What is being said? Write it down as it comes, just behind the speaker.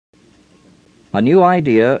A new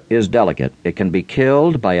idea is delicate. It can be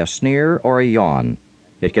killed by a sneer or a yawn.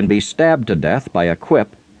 It can be stabbed to death by a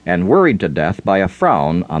quip and worried to death by a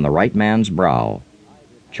frown on the right man's brow.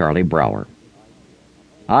 Charlie Brower.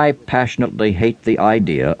 I passionately hate the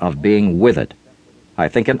idea of being with it. I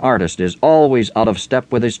think an artist is always out of step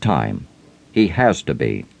with his time. He has to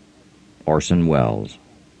be. Orson Welles.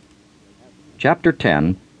 Chapter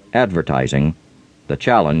 10, Advertising, the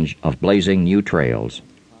Challenge of Blazing New Trails.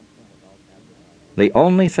 The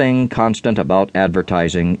only thing constant about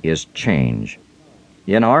advertising is change.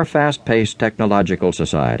 In our fast-paced technological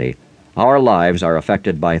society, our lives are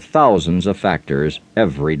affected by thousands of factors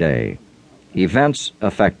every day. Events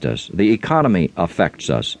affect us, the economy affects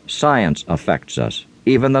us, science affects us,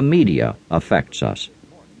 even the media affects us.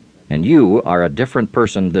 And you are a different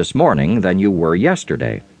person this morning than you were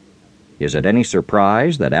yesterday. Is it any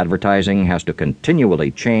surprise that advertising has to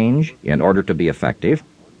continually change in order to be effective?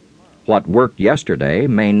 What worked yesterday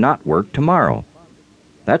may not work tomorrow.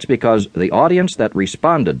 That's because the audience that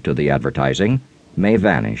responded to the advertising may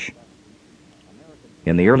vanish.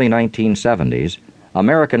 In the early 1970s,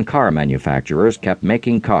 American car manufacturers kept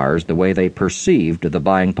making cars the way they perceived the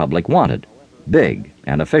buying public wanted, big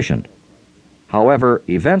and efficient. However,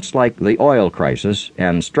 events like the oil crisis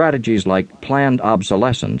and strategies like planned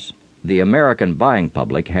obsolescence, the American buying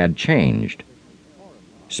public had changed.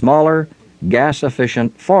 Smaller,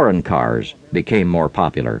 gas-efficient foreign cars became more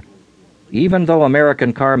popular. Even though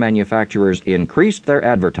American car manufacturers increased their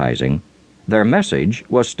advertising, their message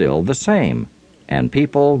was still the same, and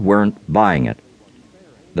people weren't buying it.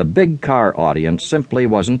 The big car audience simply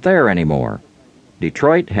wasn't there anymore.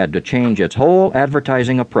 Detroit had to change its whole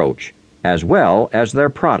advertising approach, as well as their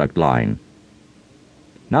product line.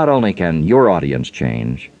 Not only can your audience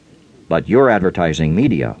change, but your advertising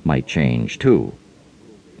media might change too.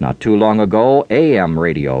 Not too long ago, AM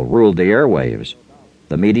radio ruled the airwaves.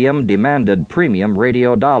 The medium demanded premium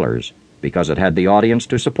radio dollars because it had the audience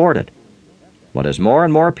to support it. But as more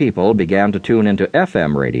and more people began to tune into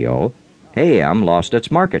FM radio, AM lost its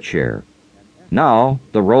market share. Now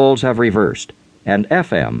the roles have reversed, and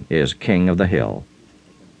FM is king of the hill.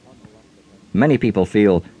 Many people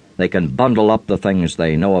feel they can bundle up the things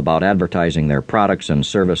they know about advertising their products and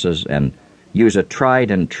services and use a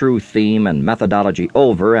tried-and-true theme and methodology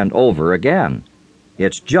over and over again.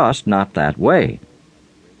 It's just not that way.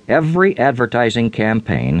 Every advertising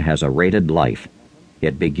campaign has a rated life.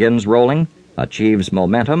 It begins rolling, achieves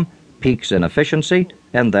momentum, peaks in efficiency,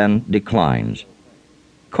 and then declines.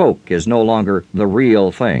 Coke is no longer the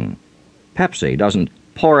real thing. Pepsi doesn't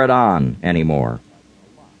pour it on anymore.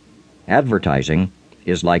 Advertising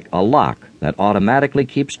is like a lock that automatically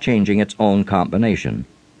keeps changing its own combination.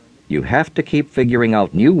 You have to keep figuring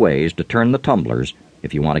out new ways to turn the tumblers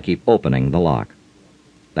if you want to keep opening the lock.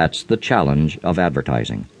 That's the challenge of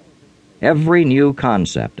advertising. Every new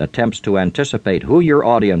concept attempts to anticipate who your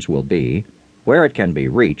audience will be, where it can be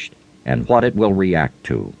reached, and what it will react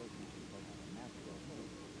to.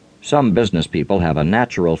 Some business people have a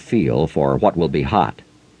natural feel for what will be hot,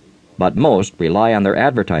 but most rely on their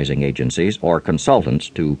advertising agencies or consultants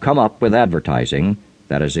to come up with advertising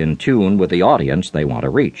that is in tune with the audience they want to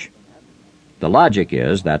reach. The logic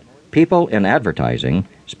is that people in advertising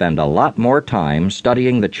spend a lot more time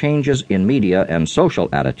studying the changes in media and social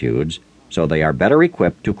attitudes so they are better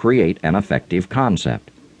equipped to create an effective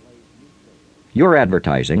concept. Your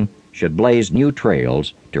advertising should blaze new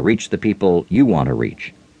trails to reach the people you want to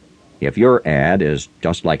reach. If your ad is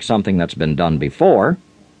just like something that's been done before,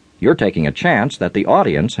 you're taking a chance that the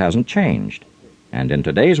audience hasn't changed. And in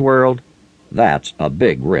today's world, that's a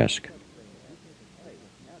big risk.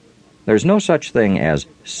 There's no such thing as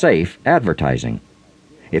safe advertising.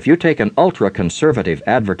 If you take an ultra-conservative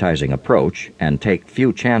advertising approach and take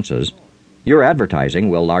few chances, your advertising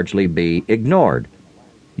will largely be ignored.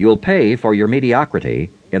 You'll pay for your mediocrity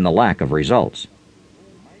in the lack of results.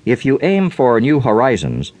 If you aim for new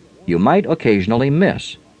horizons, you might occasionally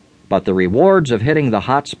miss, but the rewards of hitting the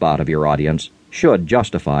hot spot of your audience should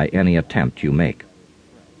justify any attempt you make.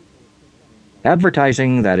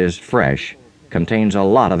 Advertising that is fresh contains a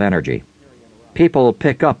lot of energy. People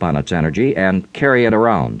pick up on its energy and carry it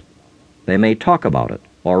around. They may talk about it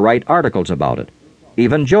or write articles about it,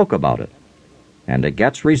 even joke about it. And it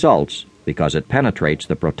gets results because it penetrates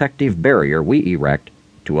the protective barrier we erect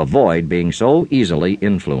to avoid being so easily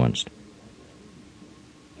influenced.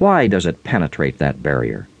 Why does it penetrate that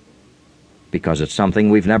barrier? Because it's something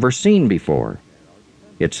we've never seen before.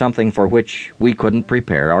 It's something for which we couldn't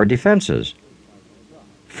prepare our defenses.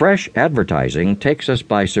 Fresh advertising takes us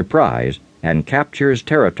by surprise and captures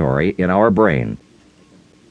territory in our brain.